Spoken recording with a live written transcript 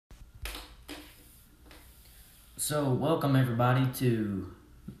So, welcome everybody to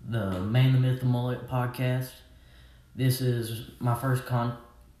the Man, the Myth, the Mullet podcast. This is my first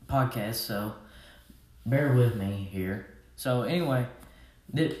podcast, so bear with me here. So, anyway,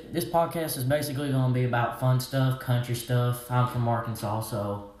 this podcast is basically going to be about fun stuff, country stuff. I'm from Arkansas,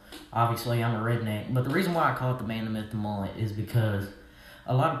 so obviously I'm a redneck. But the reason why I call it the Man, the Myth, the Mullet is because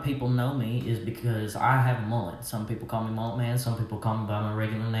a lot of people know me is because I have a mullet. Some people call me Mullet Man, some people call me by my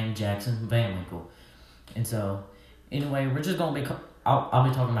regular name, Jackson Van Winkle. And so, anyway, we're just going to be, I'll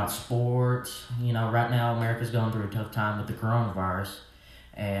be talking about sports. You know, right now America's going through a tough time with the coronavirus.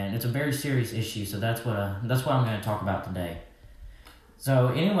 And it's a very serious issue, so that's what I'm going to talk about today. So,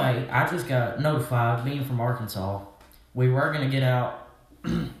 anyway, I just got notified, being from Arkansas, we were going to get out,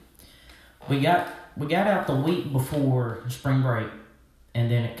 we got out the week before spring break,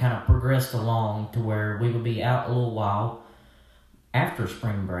 and then it kind of progressed along to where we would be out a little while after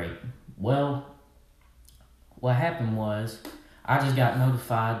spring break. Well, what happened was, I just got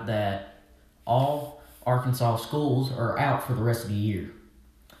notified that all Arkansas schools are out for the rest of the year.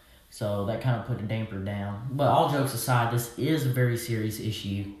 So that kind of put a damper down. But all jokes aside, this is a very serious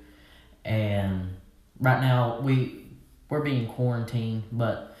issue. And right now, we're being quarantined,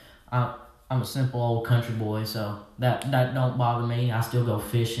 but I'm a simple old country boy, so that don't bother me. I still go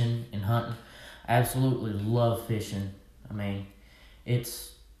fishing and hunting. I absolutely love fishing. I mean,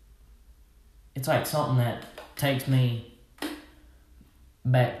 it's like something that takes me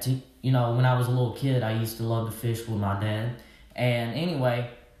back to, when I was a little kid. I used to love to fish with my dad. And anyway,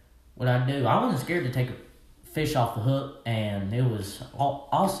 what I do, I wasn't scared to take a fish off the hook, and it was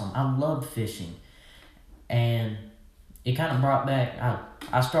awesome. I loved fishing. And it kind of brought back,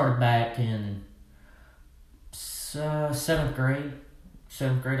 I started back in seventh grade,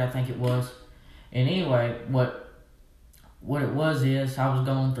 I think it was. And anyway, what it was is, I was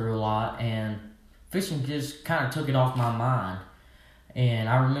going through a lot, and fishing just kind of took it off my mind. And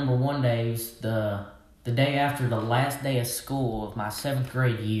I remember one day, it was the day after the last day of school of my 7th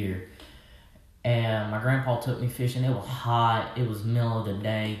grade year. And my grandpa took me fishing. It was hot. It was middle of the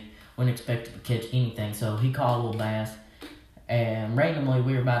day. Wasn't expected to catch anything. So he caught a little bass. And randomly,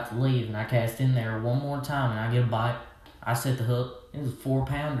 we were about to leave. And I cast in there one more time. And I get a bite. I set the hook. It was a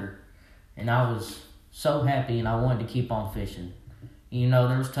 4-pounder. And I was so happy. And I wanted to keep on fishing.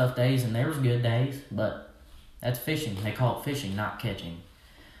 There was tough days and there was good days, but that's fishing. They call it fishing, not catching.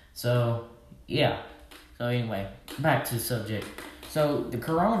 So, yeah. So anyway, back to the subject. So the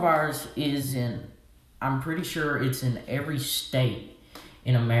coronavirus I'm pretty sure it's in every state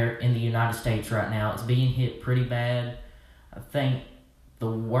in the United States right now. It's being hit pretty bad. I think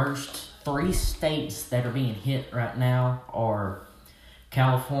the worst 3 states that are being hit right now are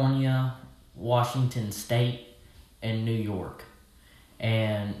California, Washington State, and New York.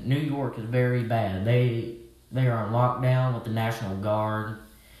 And New York is very bad. They are on lockdown with the National Guard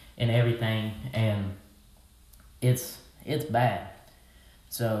and everything, and it's bad.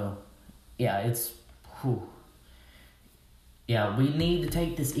 So, yeah, we need to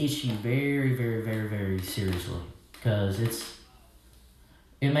take this issue very, very, very, very seriously, because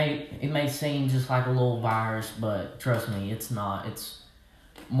it may seem just like a little virus, but trust me, it's not. It's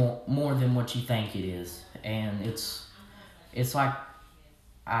more than what you think it is, and it's like,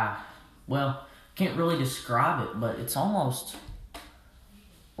 can't really describe it, but it's almost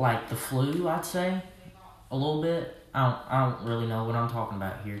like the flu, I'd say, a little bit. I don't really know what I'm talking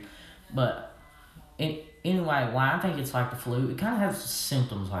about here, but anyway, why I think it's like the flu, it kind of has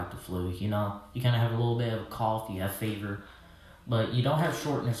symptoms like the flu, you kind of have a little bit of a cough, you have fever, but you don't have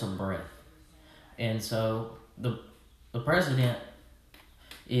shortness of breath. And so the president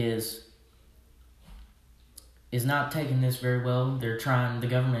is not taking this very well. The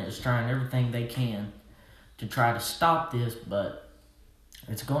government is trying everything they can to try to stop this, but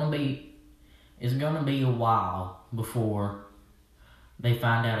it's going to be a while before they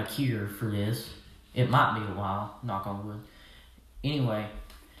find out a cure for this. It might be a while, knock on wood. Anyway,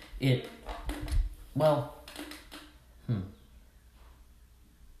 it's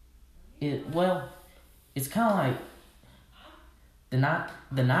kind of like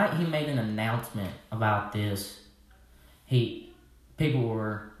the night he made an announcement about this, people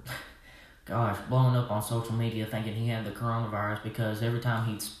were, blowing up on social media thinking he had the coronavirus, because every time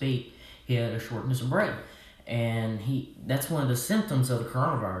he'd speak, he had a shortness of breath. And that's one of the symptoms of the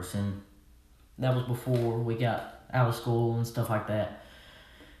coronavirus. And that was before we got out of school and stuff like that.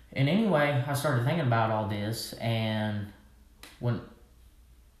 And anyway, I started thinking about all this, and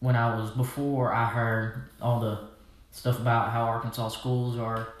before I heard all the stuff about how Arkansas schools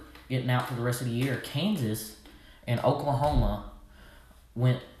are getting out for the rest of the year, Kansas and Oklahoma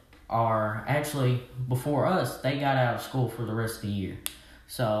are actually, before us, they got out of school for the rest of the year.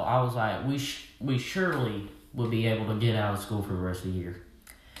 So I was like, we surely would be able to get out of school for the rest of the year.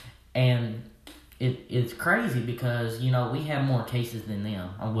 And it's crazy because, we have more cases than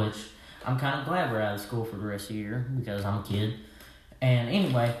them, which I'm kind of glad we're out of school for the rest of the year because I'm a kid. And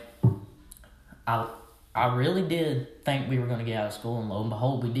anyway, I really did think we were going to get out of school, and lo and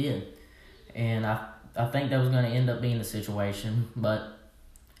behold, we did. And I think that was going to end up being the situation, but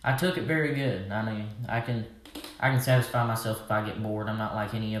I took it very good. I mean, I can satisfy myself if I get bored. I'm not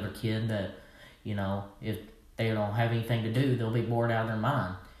like any other kid that, if they don't have anything to do, they'll be bored out of their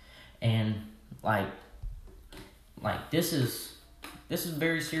mind. And like this is a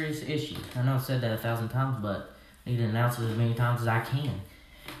very serious issue. I know I've said that 1,000 times, but I need to announce it as many times as I can.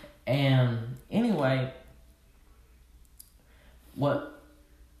 And anyway, I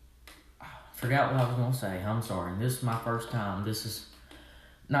forgot what I was going to say. I'm sorry. This is my first time. This is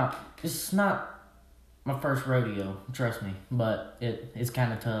not my first rodeo, trust me, but it's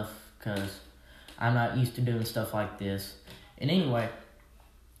kind of tough because I'm not used to doing stuff like this. And anyway,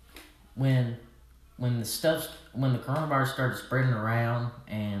 when the coronavirus started spreading around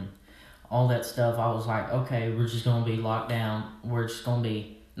and all that stuff, I was like, okay, we're just going to be locked down. We're just going to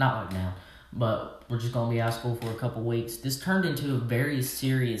be, not locked down, but we're just going to be out of school for a couple weeks. This turned into a very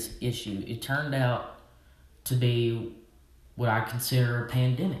serious issue. It turned out to be what I consider a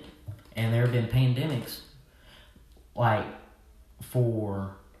pandemic. And there have been pandemics, like,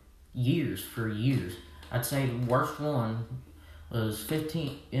 for years. I'd say the worst one was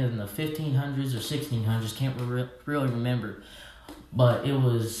in the 1500s or 1600s, can't really remember. But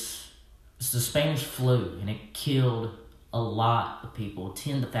it's the Spanish flu, and it killed a lot of people,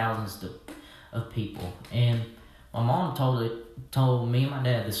 tens of thousands of people. And my mom told me and my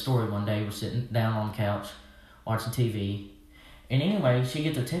dad this story one day. We're sitting down on the couch watching TV. And anyway, she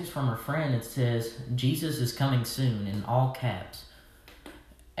gets a text from her friend that says, "Jesus is coming soon," in all caps.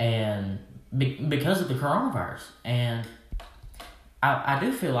 And because of the coronavirus. And I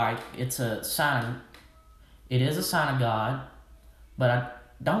do feel like it is a sign of God, but I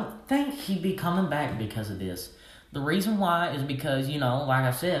don't think he'd be coming back because of this. The reason why is because, like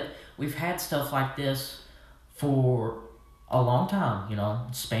I said, we've had stuff like this for a long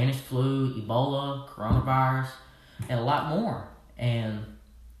time, Spanish flu, Ebola, coronavirus, and a lot more. And,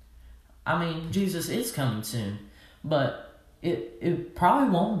 I mean, Jesus is coming soon, but it probably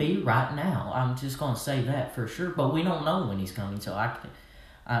won't be right now. I'm just going to say that for sure, but we don't know when he's coming, so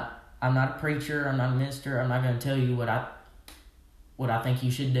I'm not a preacher, I'm not a minister, I'm not going to tell you what I think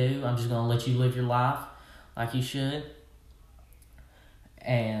you should do. I'm just going to let you live your life like you should.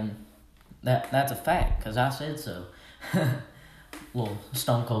 And that's a fact, because I said so. Little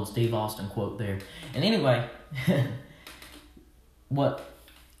Stone Cold Steve Austin quote there. And anyway, what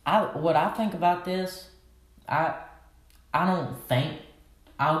I think about this, I don't think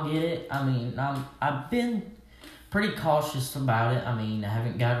I'll get it. I mean, I've been pretty cautious about it. I mean, I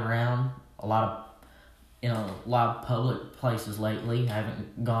haven't got around a lot of public places lately. I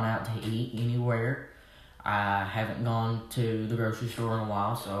haven't gone out to eat anywhere. I haven't gone to the grocery store in a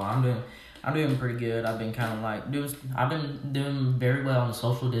while, so I'm doing pretty good. I've been I've been doing very well on the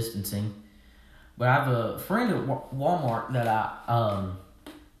social distancing. But I have a friend at Walmart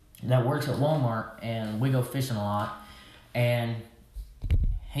that works at Walmart, and we go fishing a lot. And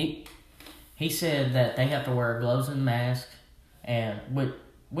he said that they have to wear gloves and mask, and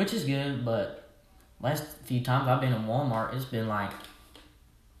which is good. But last few times I've been in Walmart, it's been like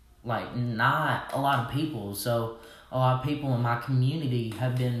not a lot of people. So a lot of people in my community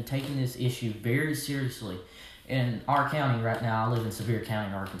have been taking this issue very seriously. In our county right now, I live in Sevier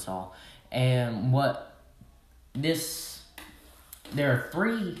County, Arkansas, and there are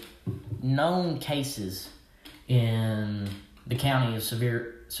 3 known cases in the county of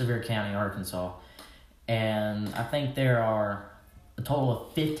Sevier County, Arkansas, and I think there are a total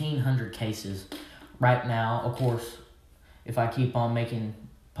of 1,500 cases right now. Of course, if I keep on making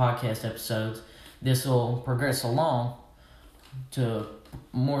podcast episodes, this will progress along to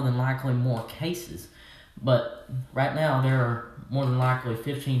more than likely more cases. But right now, there are more than likely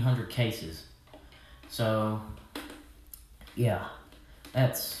 1,500 cases. So, yeah,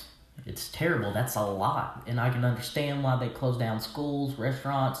 it's terrible. That's a lot. And I can understand why they close down schools,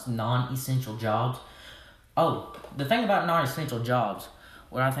 restaurants, non-essential jobs. Oh, the thing about non-essential jobs,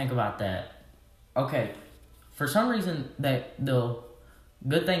 what I think about that. Okay, for some reason, the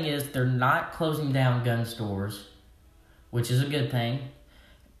good thing is they're not closing down gun stores, which is a good thing.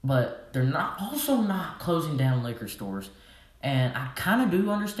 But they're also not closing down liquor stores. And I kind of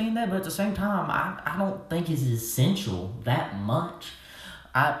do understand that, but at the same time, I don't think it's essential that much.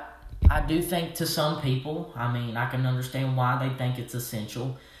 I do think to some people, I mean, I can understand why they think it's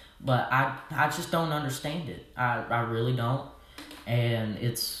essential, but I just don't understand it. I really don't. And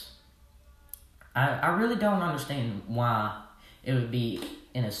I really don't understand why it would be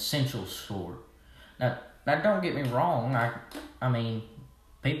an essential sport. Now don't get me wrong. I mean,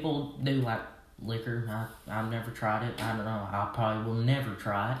 people do like liquor. I've never tried it. I don't know. I probably will never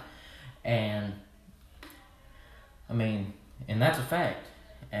try it. And I mean, and that's a fact.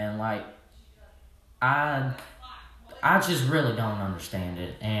 And like, I just really don't understand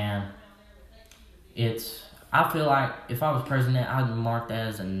it. And I feel like if I was president, I'd mark that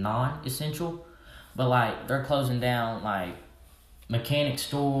as a non-essential. But like, they're closing down like mechanic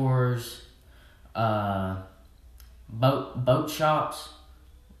stores, boat shops,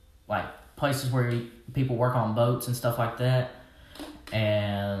 like places where people work on boats and stuff like that.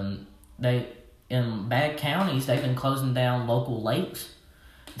 And in bad counties, they've been closing down local lakes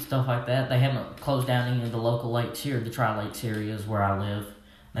and stuff like that. They haven't closed down any of the local lakes here. The Tri-Lakes area is where I live.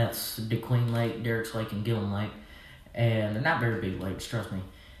 That's DeQueen Lake, Derricks Lake, and Gillum Lake. And they're not very big lakes, trust me.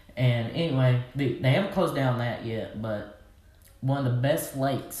 And anyway, they haven't closed down that yet, but one of the best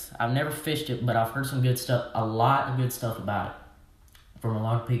lakes. I've never fished it, but I've heard a lot of good stuff about it from a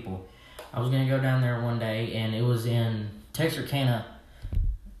lot of people. I was going to go down there one day, and it was in Texarkana,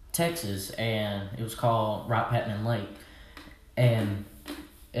 Texas, and it was called Wright-Patman Lake. And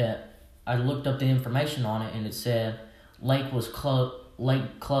I looked up the information on it, and it said lake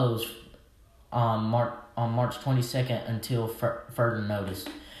closed on March 22nd until further notice.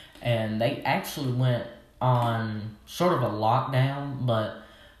 And they actually went on sort of a lockdown, but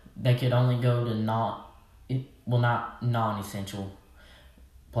they could only go to not non-essential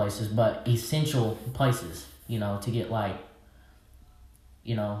places, but essential places, to get like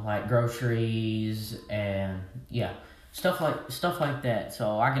groceries and stuff like that.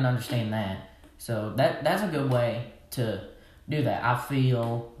 So I can understand that. So that's a good way to do that. I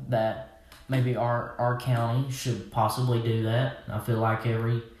feel that maybe our county should possibly do that. I feel like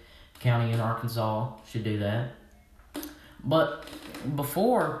every county in Arkansas should do that. But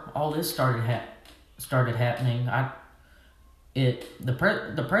before all this started happening,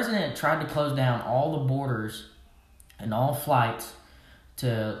 the president tried to close down all the borders and all flights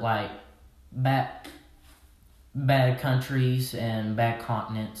to like bad countries and bad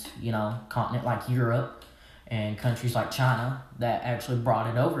continents, continent like Europe and countries like China that actually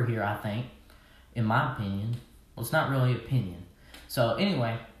brought it over here, I think, in my opinion. Well, it's not really opinion. So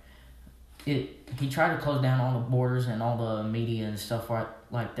anyway, he tried to close down all the borders, and all the media and stuff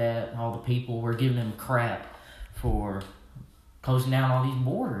like that. All the people were giving him crap for closing down all these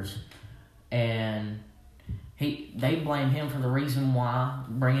borders, and they blame him for the reason why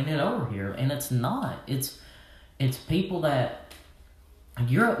bringing it over here, and it's not. It's people that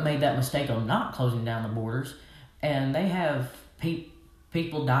Europe made that mistake of not closing down the borders, and they have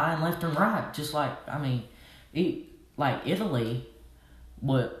people dying left and right. Just like Italy,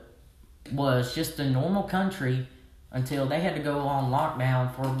 was just a normal country until they had to go on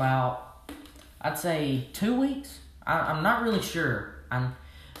lockdown for about, I'd say, 2 weeks. I'm not really sure. I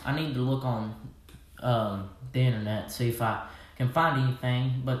need to look on the internet, see if I can find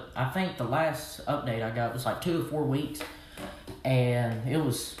anything. But I think the last update I got was like 2 or 4 weeks, and it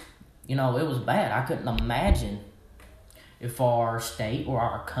was bad. I couldn't imagine if our state or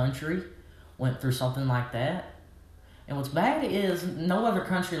our country went through something like that. And what's bad is no other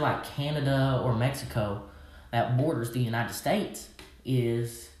country like Canada or Mexico that borders the United States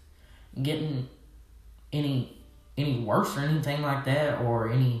is getting any worse or anything like that, or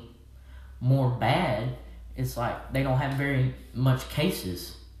any more bad. It's like they don't have very much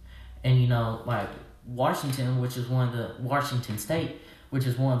cases. And like Washington State, which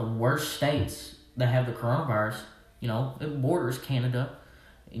is one of the worst states that have the coronavirus, it borders Canada.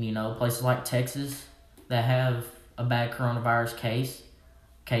 And places like Texas that have a bad coronavirus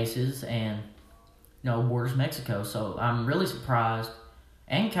cases, and borders Mexico. So I'm really surprised,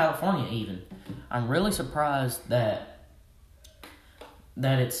 and California even. I'm really surprised that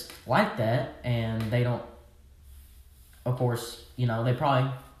it's like that, and they don't. Of course, they probably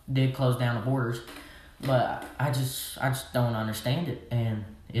did close down the borders, but I just don't understand it, and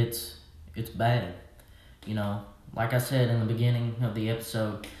it's bad. Like I said in the beginning of the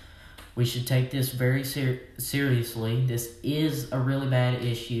episode, we should take this very seriously. This is a really bad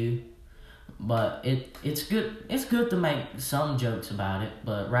issue, but it's good. It's good to make some jokes about it,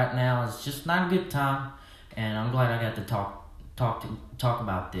 but right now it's just not a good time, and I'm glad I got to talk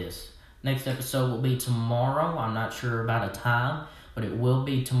about this. Next episode will be tomorrow. I'm not sure about a time, but it will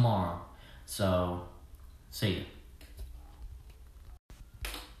be tomorrow. So, see ya.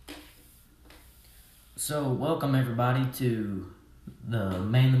 So, welcome everybody to the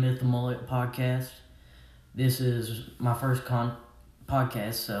Man, the Myth, the Mullet podcast. This is my first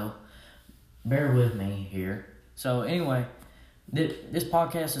podcast, so bear with me here. So, anyway, this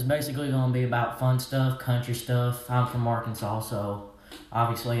podcast is basically going to be about fun stuff, country stuff. I'm from Arkansas, so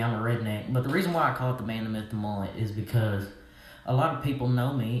obviously I'm a redneck. But the reason why I call it the Man, the Myth, the Mullet is because a lot of people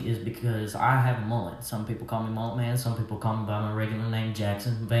know me is because I have a mullet. Some people call me Mullet Man, some people call me by my regular name,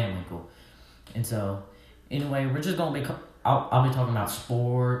 Jackson Van Winkle. And so, anyway, we're just going to be, I'll be talking about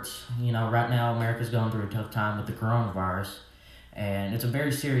sports. You know, right now America's going through a tough time with the coronavirus. And it's a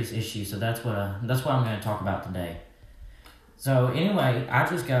very serious issue, so that's what I'm going to talk about today. So, anyway, I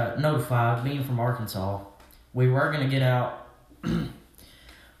just got notified, being from Arkansas, we were going to get out,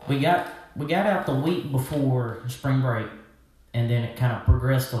 we got out the week before spring break, and then it kind of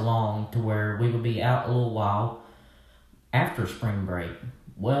progressed along to where we would be out a little while after spring break.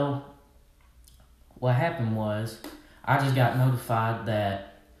 Well, what happened was, I just got notified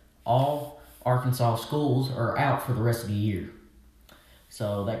that all Arkansas schools are out for the rest of the year.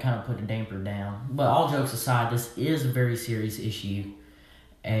 So that kind of put a damper down. But all jokes aside, this is a very serious issue.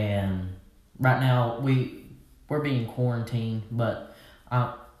 And right now, we're being quarantined, but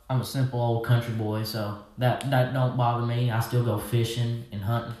I'm a simple old country boy, so that don't bother me. I still go fishing and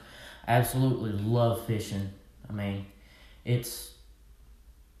hunting. I absolutely love fishing. I mean, it's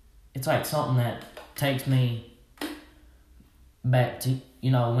like something that takes me back to,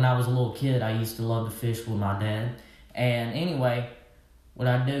 when I was a little kid. I used to love to fish with my dad. And anyway, what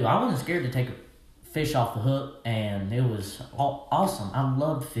I do, I wasn't scared to take a fish off the hook, and it was awesome. I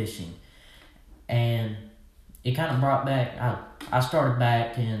loved fishing. And it kind of brought back, I started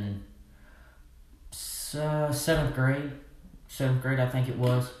back in seventh grade, I think it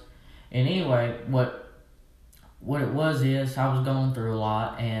was. And anyway, what it was is, I was going through a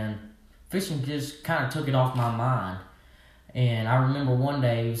lot, and fishing just kind of took it off my mind. And I remember one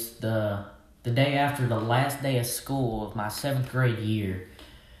day, it was the day after the last day of school of my 7th grade year,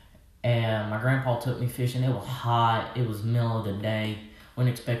 and my grandpa took me fishing. It was hot, it was middle of the day,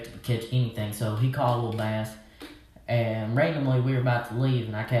 wasn't expected to catch anything, so he caught a little bass, and randomly we were about to leave,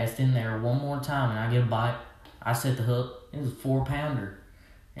 and I cast in there one more time, and I get a bite. I set the hook. It was a 4-pounder,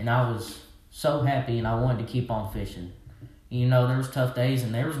 and I was so happy, and I wanted to keep on fishing. There was tough days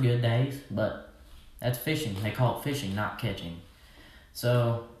and there was good days, but that's fishing. They call it fishing, not catching.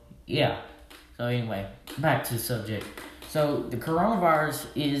 So, yeah. So anyway, back to the subject. So the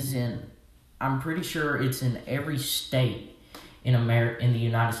coronavirus I'm pretty sure it's in every state in the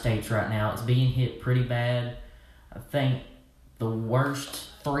United States right now. It's being hit pretty bad. I think the worst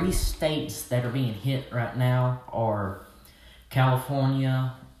 3 states that are being hit right now are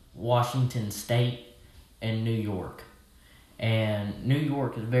California, Washington State, and New York. And New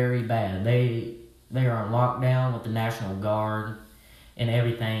York is very bad. They are on lockdown with the National Guard and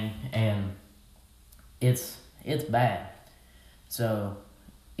everything, and it's bad. So,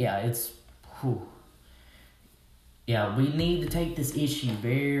 yeah, yeah, we need to take this issue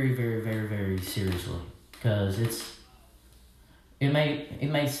very, very, very, very seriously, because it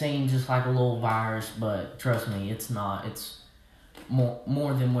may seem just like a little virus, but trust me, it's not. It's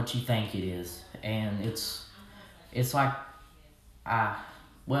more than what you think it is, and it's like,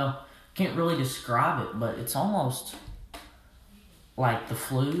 can't really describe it, but it's almost like the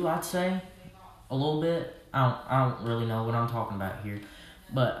flu, I'd say, a little bit. I don't really know what I'm talking about here,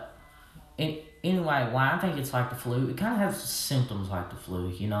 but anyway, why I think it's like the flu, it kind of has symptoms like the flu,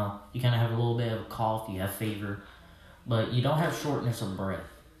 you kind of have a little bit of a cough, you have fever, but you don't have shortness of breath.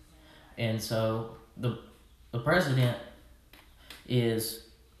 And so the president is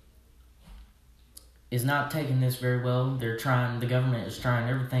not taking this very well. The government is trying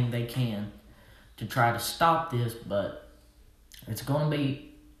everything they can to try to stop this, but it's going to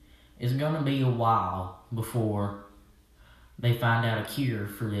be a while before they find out a cure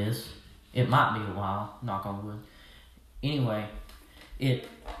for this. It might be a while, knock on wood. Anyway, it's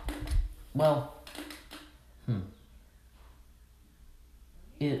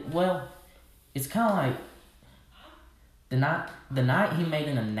kind of like the night he made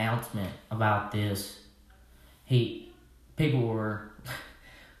an announcement about this, people were,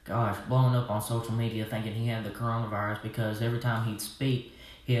 blowing up on social media thinking he had the coronavirus, because every time he'd speak,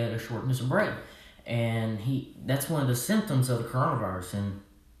 he had a shortness of breath. And that's one of the symptoms of the coronavirus, and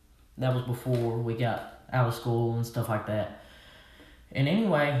that was before we got out of school and stuff like that. And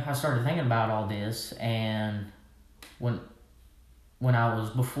anyway, I started thinking about all this, and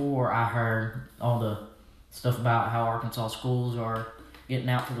before I heard all the stuff about how Arkansas schools are getting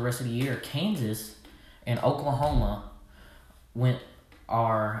out for the rest of the year, Kansas and Oklahoma went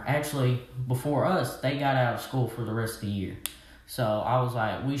are actually, before us, they got out of school for the rest of the year. So I was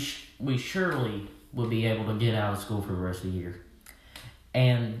like, we surely would be able to get out of school for the rest of the year.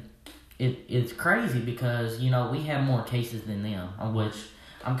 And it's crazy because, we have more cases than them, on which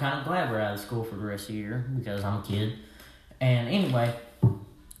I'm kind of glad we're out of school for the rest of the year because I'm a kid. And anyway,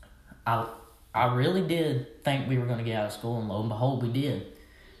 I really did think we were going to get out of school, and lo and behold, we did.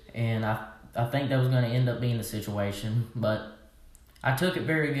 And I think that was going to end up being the situation, but I took it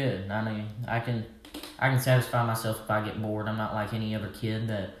very good. I mean, I can satisfy myself if I get bored. I'm not like any other kid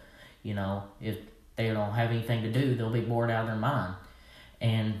that, if they don't have anything to do, they'll be bored out of their mind.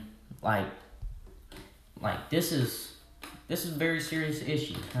 And like this is a very serious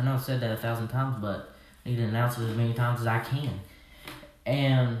issue. I know I've said that 1,000 times, but I need to announce it as many times as I can.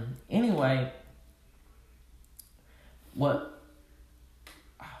 And anyway, I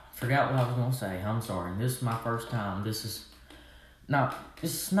forgot what I was going to say. I'm sorry. This is my first time. This is not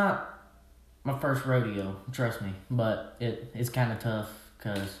my first rodeo, trust me, but it's kind of tough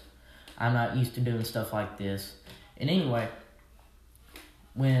because I'm not used to doing stuff like this. And anyway,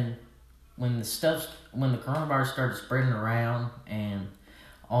 when the coronavirus started spreading around and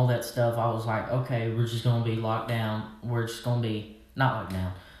all that stuff, I was like, okay, we're just going to be locked down. We're just going to be, not locked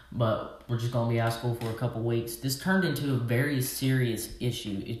down, but we're just going to be out of school for a couple weeks. This turned into a very serious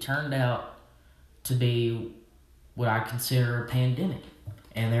issue. It turned out to be what I consider a pandemic.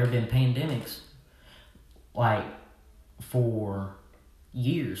 And there have been pandemics, like, for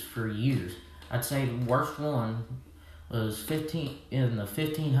years. I'd say the worst one was in the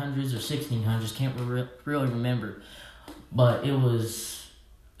 1500s or 1600s, can't really remember. But it's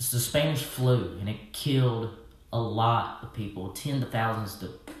the Spanish flu, and it killed a lot of people, tens of thousands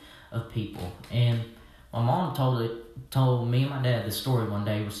of people. And my mom told me and my dad this story one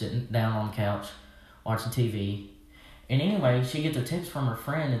day. We're sitting down on the couch watching TV. And anyway, she gets a text from her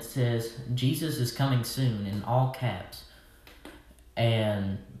friend that says, "Jesus is coming soon," in all caps.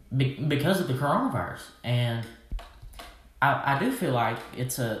 And because of the coronavirus. And I do feel like it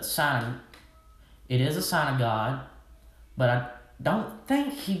is a sign of God, but I don't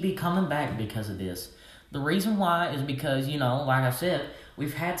think he'd be coming back because of this. The reason why is because, like I said,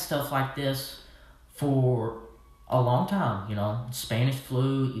 we've had stuff like this for a long time, Spanish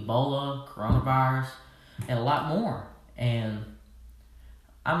flu, Ebola, coronavirus, and a lot more. And,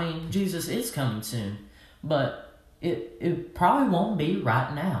 I mean, Jesus is coming soon, but it probably won't be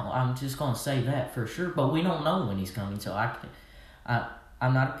right now. I'm just going to say that for sure, but we don't know when he's coming, so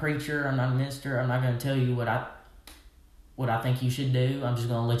I'm not a preacher, I'm not a minister, I'm not going to tell you what I think you should do. I'm just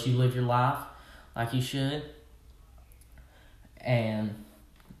going to let you live your life like you should. And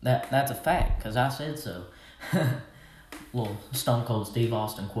that's a fact, because I said so. Little Stone Cold Steve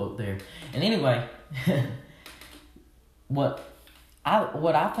Austin quote there. And anyway, what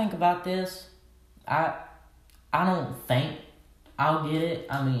I think about this, I don't think I'll get it.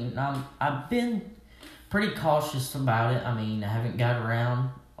 I mean, I've been pretty cautious about it. I mean, I haven't got around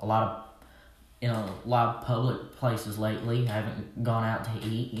a lot of public places lately. I haven't gone out to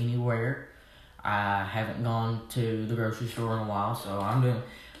eat anywhere. I haven't gone to the grocery store in a while, so I'm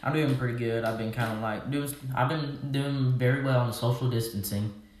doing pretty good. I've been I've been doing very well on social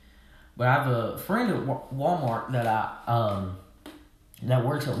distancing. But I have a friend at Walmart that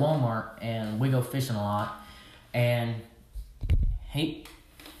works at Walmart, and we go fishing a lot. And he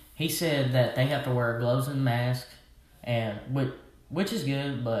said that they have to wear gloves and mask, and which is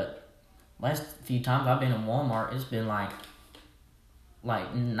good. But last few times I've been in Walmart, it's been like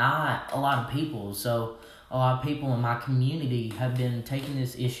not a lot of people. So a lot of people in my community have been taking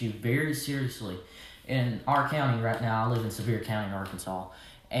this issue very seriously. In our county right now, I live in Sevier County, Arkansas.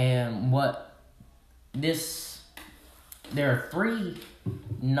 And there are 3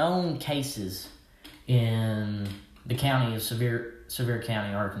 known cases in the county of Sevier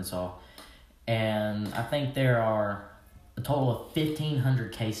County, Arkansas. And I think there are a total of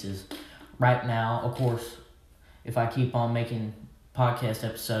 1,500 cases right now. Of course, if I keep on making podcast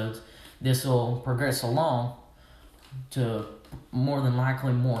episodes, this will progress along to more than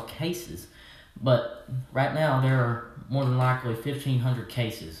likely more cases. But right now, there are more than likely 1,500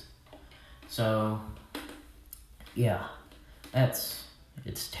 cases. So, yeah, it's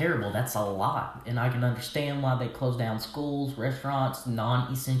terrible. That's a lot. And I can understand why they close down schools, restaurants,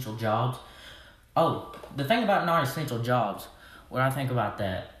 non-essential jobs. Oh, the thing about non-essential jobs, what I think about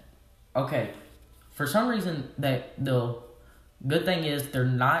that. Okay, for some reason, the good thing is they're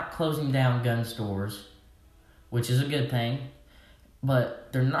not closing down gun stores, which is a good thing.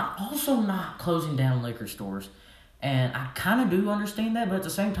 But they're also not closing down liquor stores. And I kind of do understand that, but at the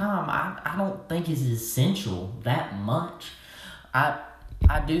same time, I don't think it's essential that much.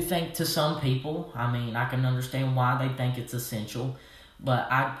 I do think to some people, I mean, I can understand why they think it's essential, but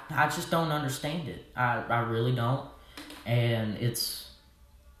I just don't understand it. I really don't. And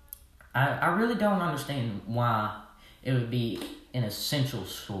I really don't understand why it would be an essential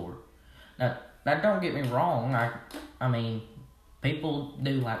sport. Now don't get me wrong. I mean, people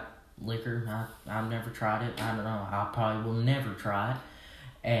do like liquor. I've never tried it. I don't know. I probably will never try it.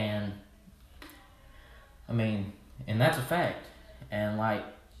 And I mean, and that's a fact. And like,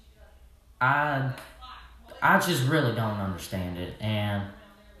 I just really don't understand it. And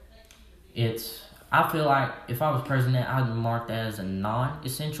I feel like if I was president, I'd mark that as a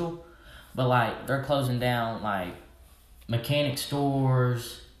non-essential. But like, they're closing down like mechanic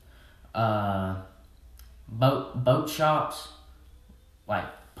stores, boat shops, like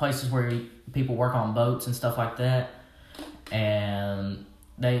places where people work on boats and stuff like that. And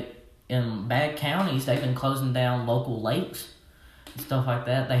in bad counties, they've been closing down local lakes and stuff like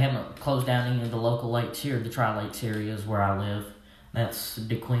that. They haven't closed down any of the local lakes here. The Tri-Lakes area is where I live. That's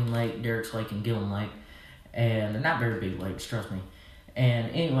DeQueen Lake, Derricks Lake, and Gillum Lake. And they're not very big lakes, trust me. And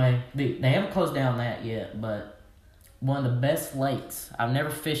anyway, they haven't closed down that yet, but one of the best lakes. I've never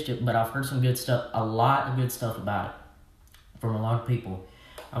fished it, but I've heard a lot of good stuff about it from a lot of people.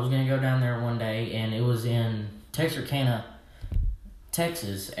 I was going to go down there one day, and it was in Texarkana,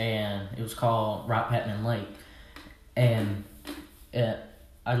 Texas, and it was called Wright-Patman Lake. And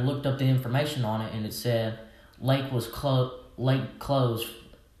I looked up the information on it, and it said lake closed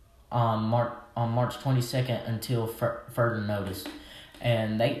on March 22nd until further notice.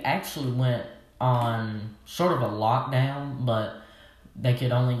 And they actually went on sort of a lockdown, but they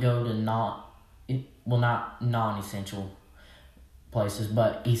could only go to not non-essential places,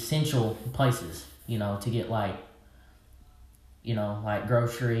 but essential places, to get like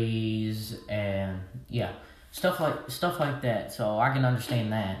groceries and stuff like that. So I can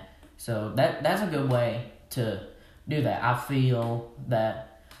understand that. So that's a good way to do that. I feel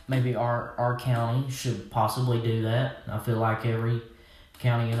that maybe our county should possibly do that. I feel like every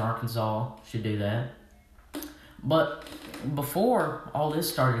county in Arkansas should do that. But before all this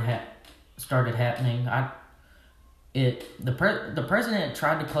started happening, the president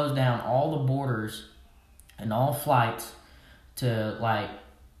tried to close down all the borders and all flights to like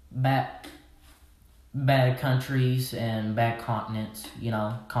bad countries and bad continents,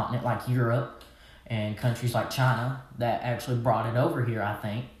 continent like Europe and countries like China that actually brought it over here, I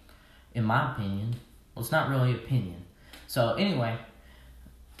think, in my opinion. Well, it's not really opinion. So anyway,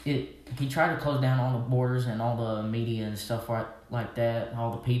 he tried to close down all the borders, and all the media and stuff like that.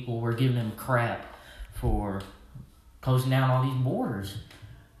 All the people were giving him crap for closing down all these borders,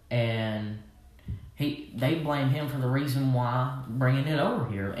 and they blame him for the reason why bringing it over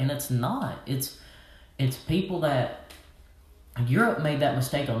here, and it's not. It's people that Europe made that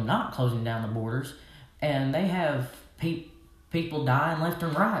mistake of not closing down the borders, and they have people dying left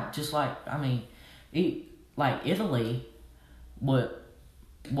and right. Just like Italy,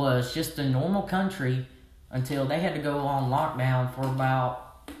 was just a normal country until they had to go on lockdown for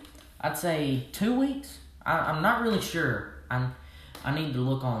about, I'd say, 2 weeks. I'm not really sure. I need to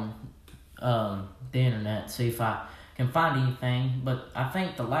look on the internet, see if I can find anything. But I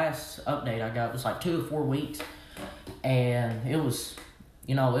think the last update I got was like 2 or 4 weeks, and it was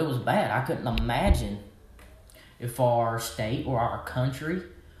bad. I couldn't imagine if our state or our country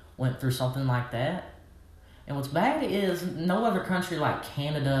went through something like that. And what's bad is no other country like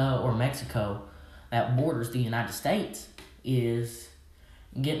Canada or Mexico that borders the United States is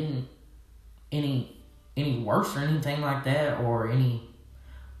getting any worse or anything like that, or any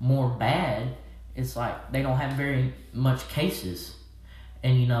more bad. It's like they don't have very much cases.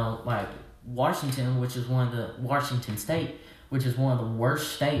 And like Washington State, which is one of the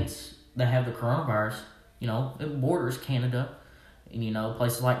worst states that have the coronavirus, it borders Canada. And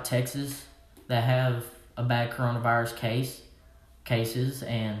places like Texas that have a bad coronavirus cases,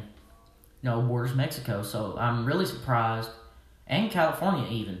 and borders Mexico. So I'm really surprised, and California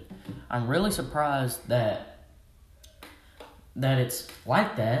even. I'm really surprised that it's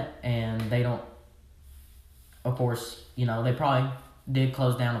like that, and they don't. Of course, they probably did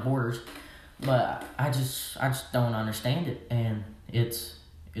close down the borders, but I just don't understand it, and it's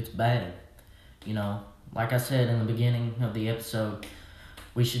bad. Like I said in the beginning of the episode,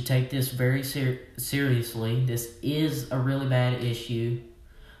 we should take this very seriously. This is a really bad issue,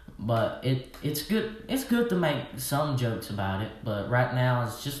 but it's good. It's good to make some jokes about it, but right now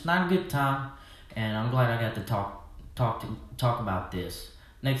it's just not a good time, and I'm glad I got to talk about this.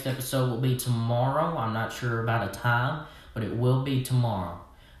 Next episode will be tomorrow. I'm not sure about a time, but it will be tomorrow.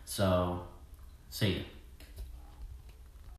 So, see you.